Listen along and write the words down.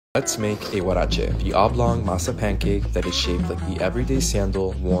Let's make a huarache, the oblong masa pancake that is shaped like the everyday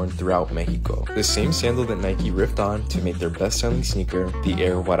sandal worn throughout Mexico. The same sandal that Nike ripped on to make their best-selling sneaker, the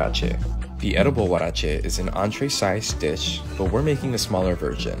Air Huarache. The edible huarache is an entree-sized dish, but we're making a smaller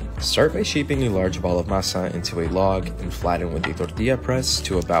version. Start by shaping a large ball of masa into a log and flatten with a tortilla press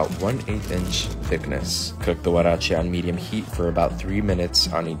to about 1/8 inch thickness. Cook the huarache on medium heat for about 3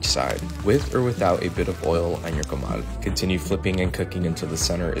 minutes on each side, with or without a bit of oil on your comal. Continue flipping and cooking until the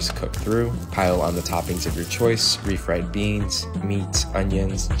center is cooked through. Pile on the toppings of your choice. Refried beans, meat,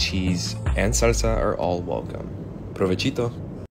 onions, cheese, and salsa are all welcome. Provechito!